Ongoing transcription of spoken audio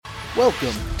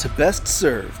Welcome to Best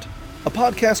Served, a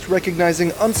podcast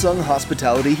recognizing unsung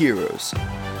hospitality heroes.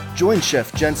 Join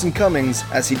Chef Jensen Cummings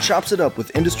as he chops it up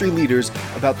with industry leaders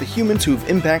about the humans who've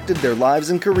impacted their lives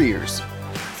and careers.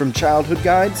 From childhood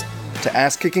guides to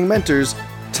ass-kicking mentors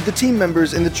to the team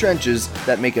members in the trenches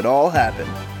that make it all happen.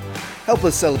 Help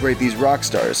us celebrate these rock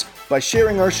stars by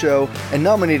sharing our show and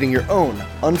nominating your own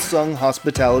unsung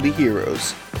hospitality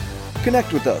heroes.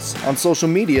 Connect with us on social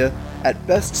media at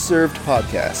Best Served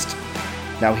Podcast.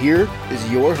 Now here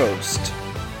is your host.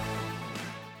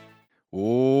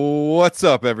 What's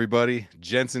up, everybody?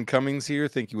 Jensen Cummings here.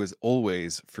 Thank you as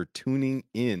always for tuning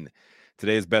in.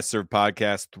 Today's Best Served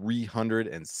Podcast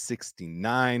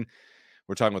 369.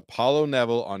 We're talking with Paulo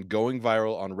Neville on going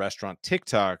viral on restaurant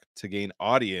TikTok to gain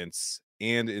audience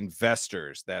and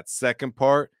investors. That second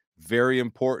part, very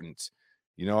important.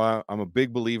 You know, I'm a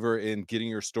big believer in getting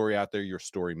your story out there. Your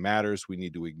story matters. We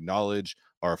need to acknowledge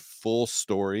our full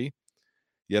story.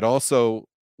 Yet also,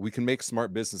 we can make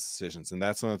smart business decisions. And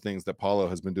that's one of the things that Paulo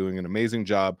has been doing an amazing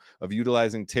job of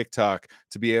utilizing TikTok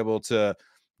to be able to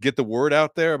get the word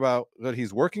out there about what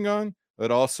he's working on,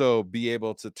 but also be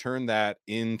able to turn that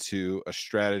into a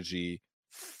strategy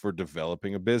for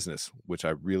developing a business, which I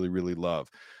really, really love.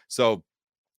 So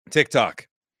TikTok,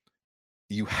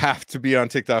 you have to be on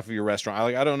TikTok for your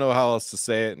restaurant. I don't know how else to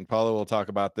say it. And Paulo will talk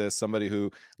about this. Somebody who,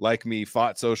 like me,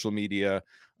 fought social media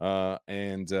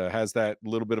and has that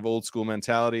little bit of old school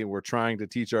mentality. We're trying to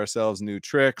teach ourselves new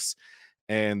tricks.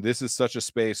 And this is such a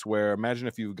space where, imagine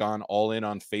if you've gone all in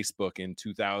on Facebook in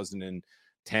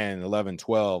 2010, 11,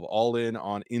 12, all in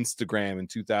on Instagram in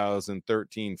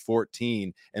 2013,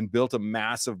 14, and built a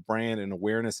massive brand and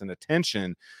awareness and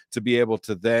attention to be able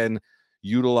to then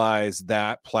utilize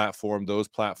that platform, those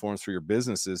platforms for your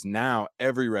businesses. Now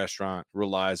every restaurant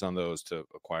relies on those to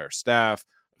acquire staff,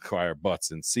 acquire butts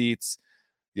and seats.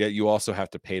 Yet you also have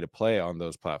to pay to play on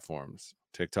those platforms.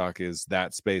 TikTok is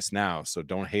that space now. So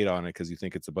don't hate on it because you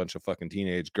think it's a bunch of fucking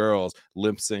teenage girls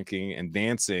lip syncing and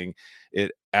dancing.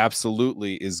 It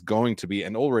absolutely is going to be,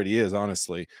 and already is,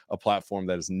 honestly, a platform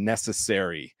that is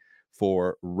necessary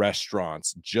for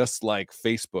restaurants, just like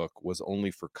Facebook was only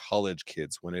for college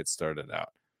kids when it started out.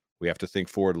 We have to think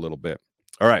forward a little bit.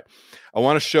 All right, I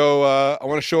want to show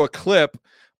a clip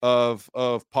of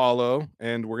Paulo,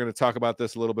 and we're going to talk about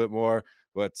this a little bit more.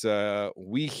 But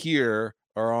we here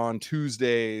are on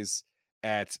Tuesdays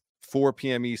at 4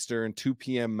 p.m. Eastern, 2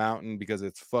 p.m. Mountain, because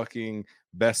it's fucking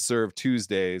Best Served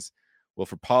Tuesdays. Well,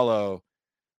 for Paulo,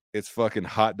 it's fucking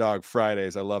Hot Dog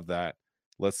Fridays. I love that.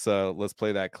 Let's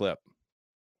play that clip.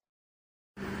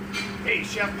 Hey,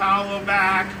 Chef Paolo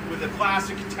back with a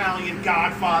classic Italian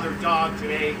Godfather dog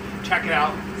today. Check it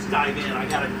out. Let's dive in. I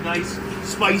got a nice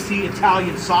spicy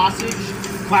Italian sausage,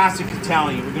 classic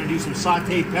Italian. We're going to do some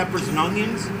sauteed peppers and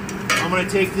onions. I'm going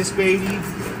to take this baby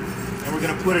and we're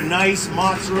going to put a nice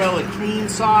mozzarella cream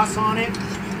sauce on it.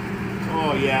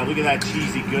 Oh yeah, look at that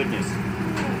cheesy goodness.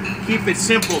 Keep it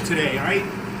simple today, all right?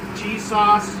 Cheese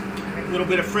sauce, a little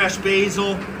bit of fresh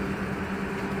basil.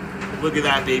 Look at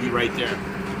that baby right there.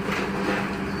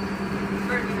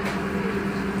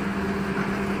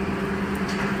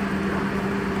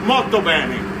 Molto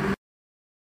bene.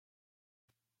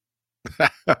 All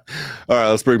right,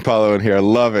 let's bring Paulo in here. I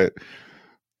love it.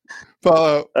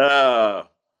 Paulo,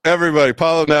 everybody,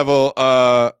 Paulo Neville,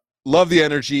 love the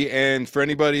energy. And for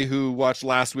anybody who watched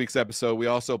last week's episode, we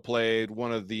also played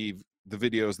one of the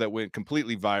videos that went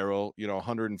completely viral,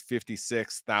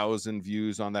 156,000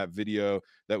 views on that video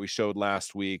that we showed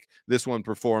last week. This one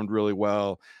performed really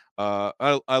well.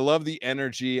 I love the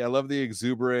energy. I love the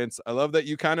exuberance. I love that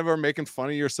you kind of are making fun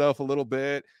of yourself a little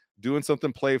bit, doing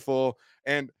something playful.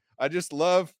 And I just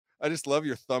love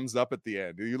your thumbs up at the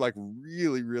end. You like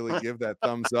really, really give that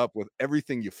thumbs up with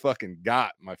everything you fucking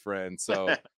got, my friend.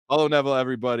 So Paulo Neville,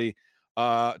 everybody.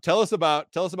 Tell us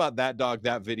about that dog,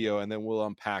 that video, and then we'll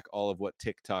unpack all of what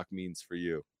TikTok means for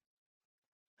you.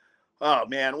 Oh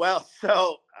man, well,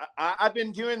 so I've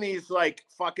been doing these like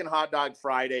fucking Hot Dog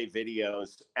Friday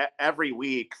videos every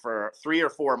week for 3 or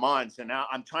 4 months, and now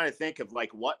I'm trying to think of like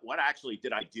what actually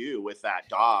did I do with that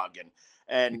dog,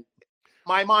 and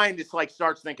my mind just like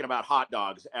starts thinking about hot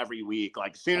dogs every week.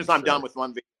 Like as soon as I'm done with one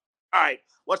video, all right,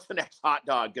 what's the next hot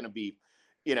dog going to be,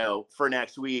 for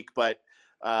next week? But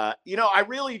I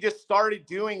really just started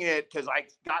doing it because I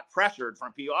got pressured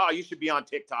from people. Oh, you should be on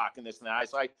TikTok and this and that.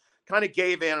 So I kind of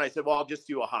gave in. I said, well, I'll just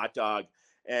do a hot dog.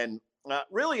 And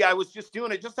really, I was just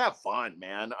doing it just to have fun,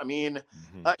 man. I mean,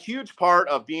 a huge part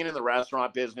of being in the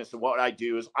restaurant business and what I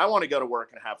do is I want to go to work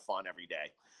and have fun every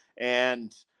day.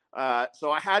 And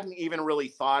So I hadn't even really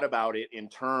thought about it in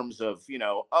terms of,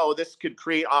 oh, this could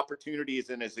create opportunities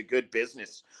and is a good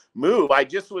business move. I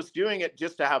just was doing it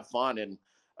just to have fun. And,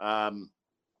 I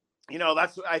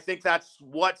think that's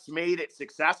what's made it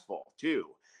successful too,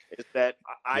 is that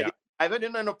I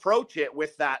didn't approach it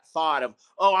with that thought of,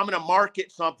 oh, I'm going to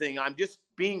market something. I'm just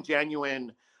being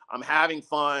genuine. I'm having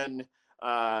fun,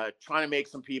 trying to make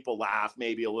some people laugh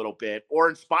maybe a little bit, or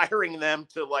inspiring them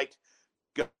to like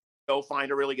go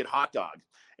find a really good hot dog.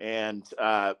 And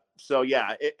so,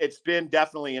 yeah, it's been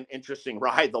definitely an interesting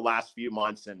ride the last few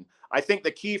months. And I think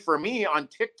the key for me on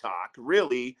TikTok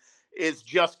really is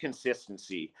just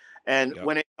consistency. And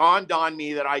when it dawned on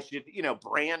me that I should,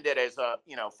 brand it as a,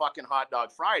 fucking Hot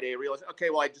Dog Friday, I realized,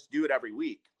 okay, well, I just do it every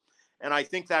week. And I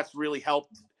think that's really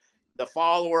helped the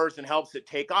followers and helps it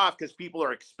take off because people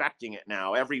are expecting it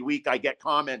now. Every week I get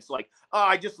comments like, oh,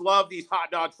 I just love these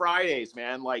Hot Dog Fridays,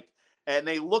 man. Like, and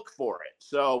they look for it.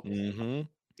 So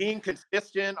being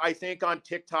consistent, I think, on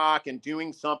TikTok and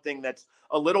doing something that's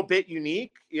a little bit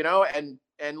unique,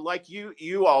 and like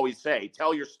you always say,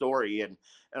 tell your story. And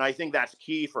I think that's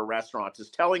key for restaurants, is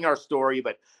telling our story,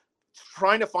 but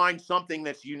trying to find something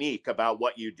that's unique about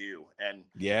what you do. And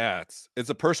yeah, it's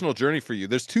a personal journey for you.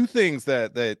 There's two things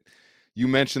that you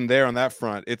mentioned there on that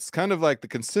front. It's kind of like the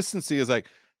consistency is like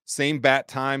same bat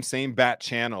time, same bat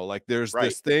channel. Like there's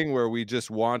this thing where we just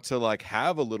want to like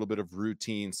have a little bit of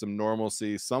routine, some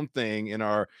normalcy, something in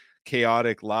our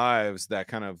chaotic lives that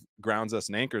kind of grounds us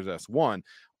and anchors us. One,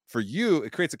 for you,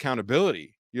 it creates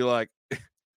accountability. You're like,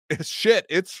 shit,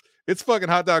 it's fucking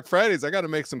Hot Dog Fridays. I got to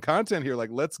make some content here. Like,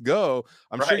 let's go.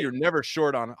 I'm sure you're never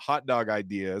short on hot dog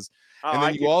ideas. And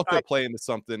then you also play into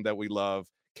something that we love,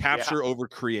 capture over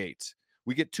create.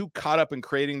 We get too caught up in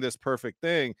creating this perfect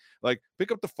thing. Like,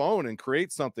 pick up the phone and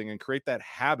create something and create that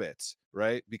habit,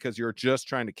 right? Because you're just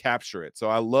trying to capture it. So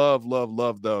I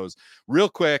love those. Real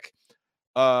quick,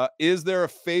 is there a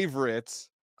favorite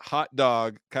hot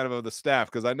dog kind of the staff?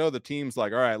 Because I know the team's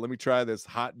like, all right, let me try this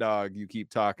hot dog you keep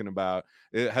talking about.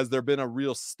 Has there been a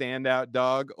real standout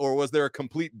dog, or was there a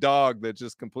complete dog that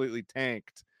just completely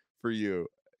tanked for you?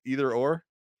 Either or?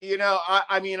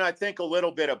 I mean, I think a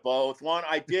little bit of both. One,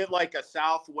 I did like a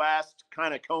Southwest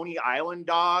kind of Coney Island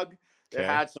dog that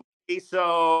had some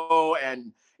queso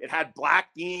and it had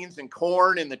black beans and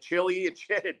corn and the chili and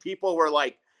shit. And people were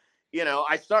like,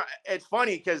 it's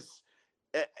funny because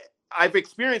I've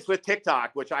experienced with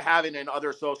TikTok, which I haven't in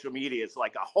other social media, it's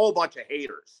like a whole bunch of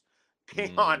haters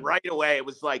came on right away. It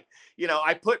was like,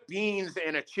 I put beans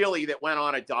in a chili that went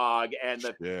on a dog, and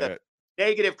the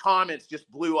negative comments just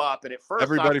blew up. And at first,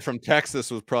 everybody from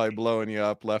Texas was probably blowing you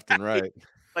up left and right.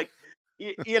 Like,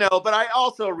 but I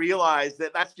also realized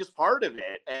that that's just part of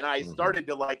it. And I started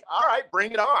to like, all right,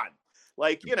 bring it on.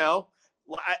 Like,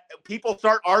 people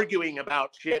start arguing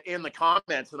about shit in the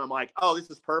comments, and I'm like, oh,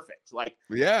 this is perfect. Like,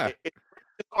 just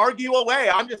argue away.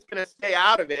 I'm just going to stay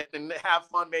out of it and have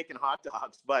fun making hot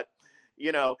dogs. But,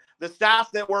 the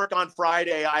staff that work on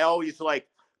Friday, I always like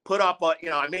put up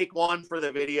I make one for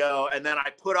the video, and then I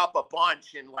put up a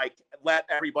bunch and like let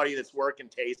everybody that's working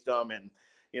taste them. And,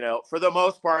 for the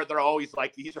most part, they're always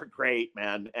like, these are great,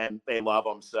 man. And they love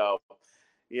them. So,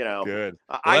 good.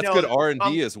 Well, that's good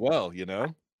R&D as well,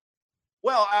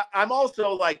 Well, I'm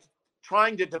also like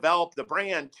trying to develop the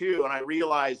brand too. And I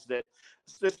realized that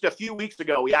just a few weeks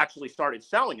ago, we actually started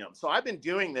selling them. So I've been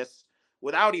doing this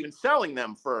without even selling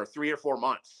them for 3 or 4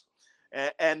 months.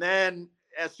 And then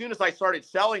as soon as I started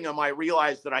selling them, I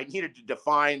realized that I needed to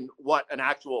define what an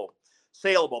actual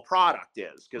saleable product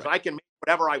is, because I can make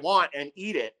whatever I want and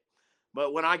eat it.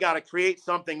 But when I got to create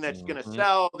something that's going to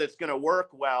sell, that's going to work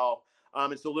well,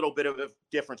 it's a little bit of a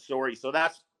different story. So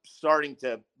that's starting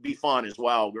to be fun as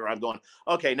well, where I'm going,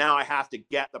 okay, now I have to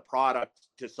get the product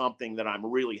to something that I'm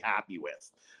really happy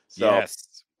with. So,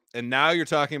 yes. And now you're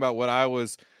talking about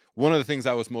one of the things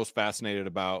I was most fascinated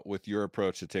about with your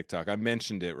approach to TikTok. I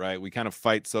mentioned it, right? We kind of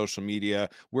fight social media.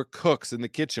 We're cooks in the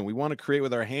kitchen. We want to create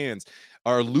with our hands.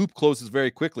 Our loop closes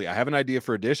very quickly. I have an idea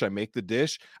for a dish. I make the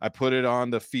dish. I put it on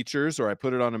the features, or I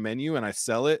put it on a menu, and I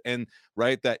sell it. And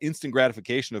that instant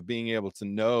gratification of being able to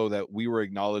know that we were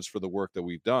acknowledged for the work that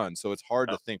we've done. So it's hard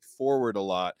to think forward a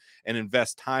lot and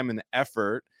invest time and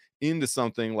effort into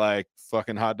something like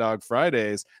fucking Hot Dog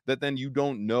Fridays that then you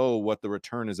don't know what the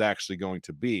return is actually going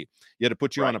to be. You had to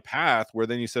put you on a path where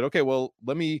then you said, okay, well,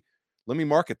 let me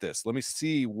market this. Let me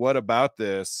see what about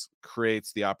this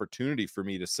creates the opportunity for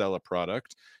me to sell a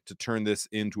product, to turn this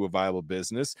into a viable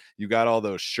business. You got all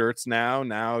those shirts now.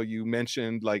 Now you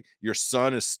mentioned like your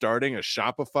son is starting a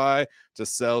Shopify to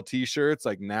sell t-shirts.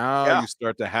 Like now you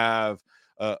start to have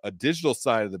a digital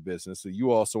side of the business. So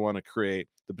you also want to create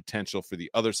the potential for the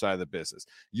other side of the business.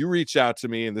 You reach out to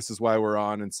me, and this is why we're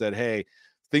on, and said, hey,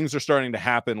 things are starting to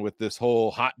happen with this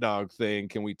whole hot dog thing.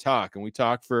 Can we talk? And we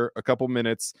talked for a couple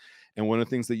minutes. And one of the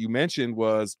things that you mentioned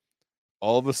was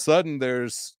all of a sudden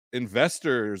there's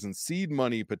investors and seed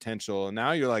money potential. And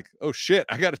now you're like, oh shit,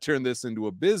 I got to turn this into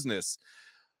a business.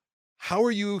 How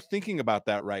are you thinking about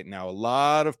that right now? A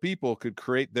lot of people could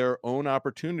create their own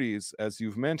opportunities, as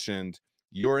you've mentioned.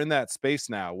 You're in that space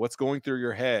now. What's going through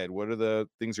your head? What are the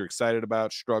things you're excited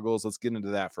about, struggles? Let's get into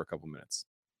that for a couple minutes.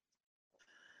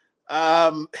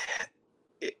 Um,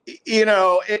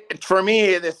 for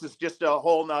me, this is just a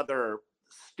whole nother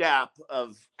step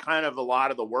of kind of a lot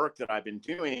of the work that I've been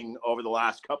doing over the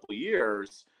last couple of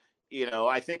years.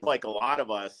 I think like a lot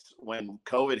of us, when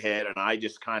COVID hit, and I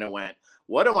just kind of went,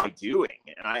 what am I doing?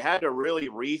 And I had to really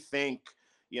rethink,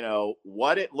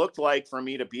 what it looked like for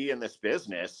me to be in this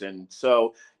business. And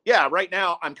so, yeah, right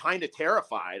now I'm kind of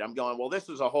terrified. I'm going, well, this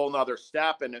is a whole nother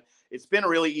step. And it's been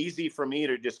really easy for me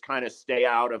to just kind of stay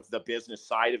out of the business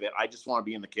side of it. I just want to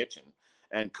be in the kitchen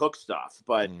and cook stuff.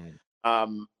 But,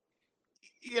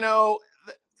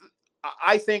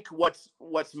 I think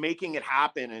what's making it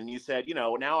happen, and you said,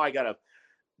 now I got to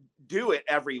do it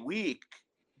every week,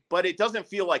 but it doesn't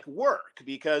feel like work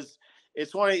because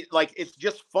it's it's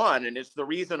just fun. And it's the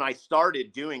reason I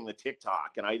started doing the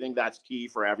TikTok. And I think that's key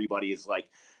for everybody is like,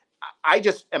 I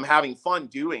just am having fun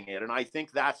doing it. And I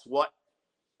think that's what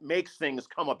makes things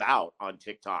come about on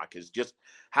TikTok is just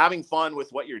having fun with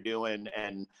what you're doing.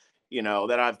 And,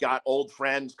 that I've got old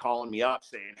friends calling me up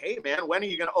saying, hey man, when are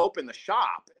you going to open the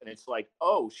shop? And it's like,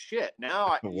 oh shit.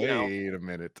 Now, wait a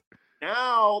minute.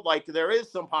 Now, like there is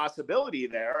some possibility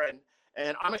there.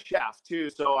 And I'm a chef too.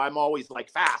 So I'm always like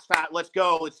fast, let's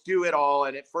go, let's do it all.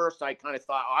 And at first I kind of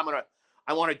thought,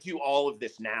 I want to do all of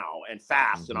this now and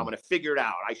fast, and I'm going to figure it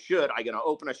out. I'm going to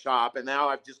open a shop. And now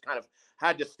I've just kind of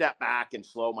had to step back and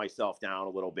slow myself down a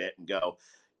little bit and go,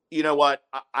 you know what?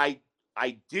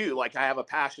 I do, like, I have a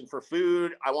passion for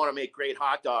food. I want to make great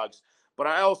hot dogs, but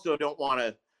I also don't want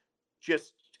to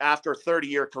just after a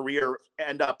 30-year career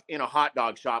end up in a hot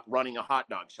dog shop, running a hot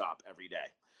dog shop every day.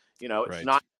 It's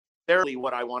not necessarily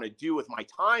what I want to do with my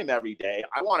time every day.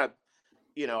 I want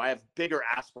to, I have bigger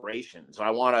aspirations.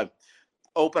 I want to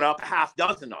open up a half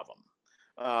dozen of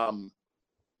them.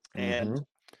 And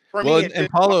for me, and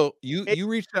Paulo, you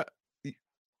reached out,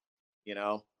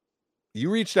 you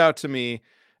reached out to me,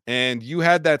 and you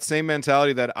had that same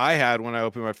mentality that I had when I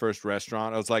opened my first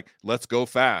restaurant. I was like, let's go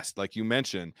fast, like you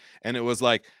mentioned. And it was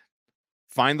like,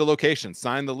 find the location,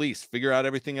 sign the lease, figure out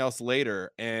everything else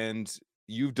later. And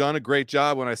you've done a great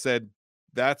job when I said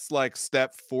that's like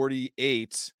step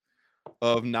 48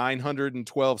 of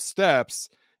 912 steps.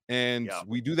 And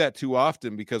we do that too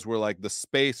often because we're like, the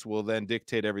space will then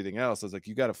dictate everything else. I was like,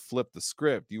 you got to flip the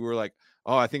script. You were like,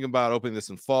 oh, I think about opening this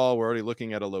in fall. We're already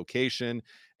looking at a location.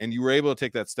 And you were able to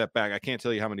take that step back. I can't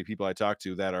tell you how many people I talked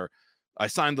to that I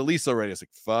signed the lease already. It's like,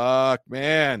 fuck,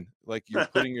 man. Like you're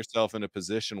putting yourself in a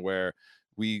position where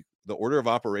the order of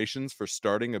operations for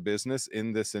starting a business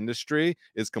in this industry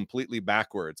is completely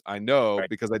backwards. I know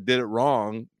because I did it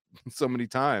wrong so many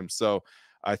times. So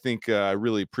I think I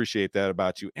really appreciate that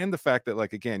about you. And the fact that,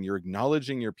 like, again, you're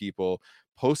acknowledging your people,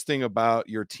 posting about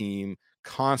your team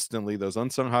constantly, those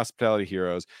unsung hospitality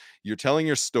heroes. You're telling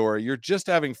your story. You're just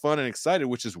having fun and excited,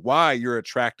 which is why you're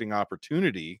attracting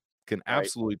opportunity. Can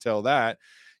absolutely tell that.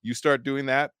 You start doing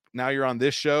that. Now you're on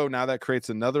this show. Now that creates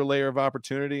another layer of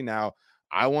opportunity. Now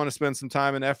I want to spend some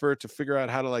time and effort to figure out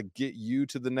how to like get you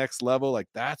to the next level. Like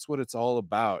that's what it's all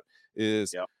about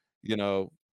is,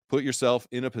 put yourself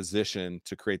in a position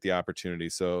to create the opportunity.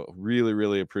 So really,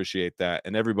 really appreciate that.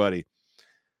 And everybody,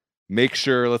 make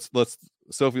sure let's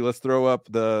Sophie, let's throw up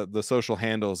the social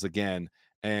handles again.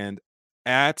 And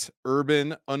at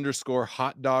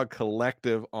urban_hot dog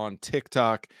collective on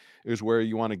TikTok is where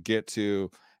you want to get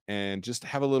to and just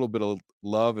have a little bit of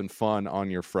love and fun on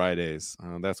your Fridays.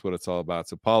 That's what it's all about.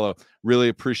 So Paulo, really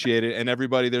appreciate it. And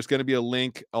everybody, there's going to be a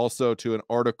link also to an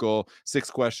article,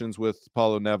 6 questions with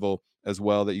Paulo Neville as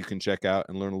well, that you can check out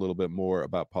and learn a little bit more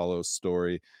about Paulo's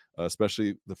story,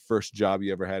 especially the first job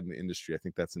you ever had in the industry. I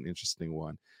think that's an interesting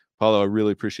one. Paulo, I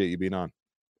really appreciate you being on.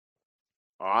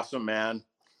 Awesome, man.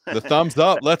 The thumbs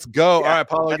up. Let's go. All right,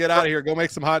 Paulo, get out of here. Go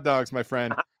make some hot dogs, my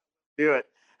friend. Do it.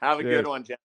 Have a good one,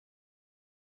 Jen.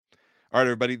 All right,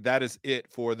 everybody, that is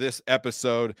it for this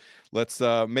episode. Let's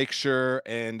make sure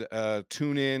and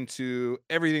tune in to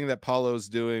everything that Paulo's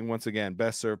doing. Once again,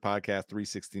 Best Served Podcast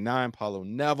 369, Paulo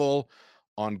Neville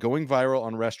on going viral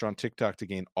on restaurant TikTok to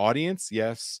gain audience.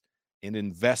 Yes, and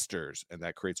investors. And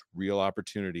that creates real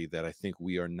opportunity that I think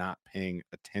we are not paying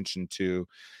attention to.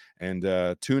 And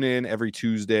tune in every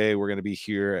Tuesday. We're going to be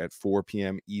here at 4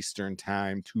 p.m. Eastern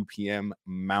time, 2 p.m.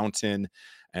 Mountain.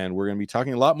 And we're going to be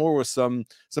talking a lot more with some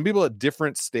people at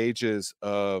different stages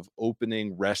of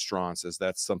opening restaurants, as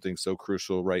that's something so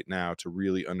crucial right now to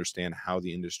really understand how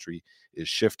the industry is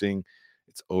shifting.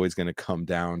 It's always going to come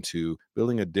down to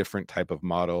building a different type of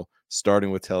model,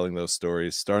 starting with telling those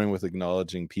stories, starting with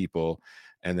acknowledging people,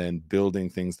 and then building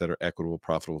things that are equitable,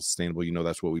 profitable, sustainable. You know,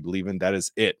 that's what we believe in. That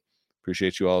is it.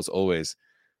 Appreciate you all as always.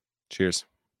 Cheers.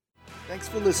 Thanks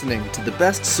for listening to the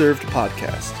Best Served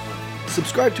Podcast.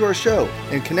 Subscribe to our show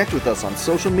and connect with us on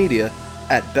social media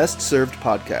at Best Served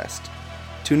Podcast.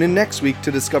 Tune in next week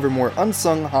to discover more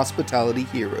unsung hospitality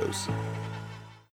heroes.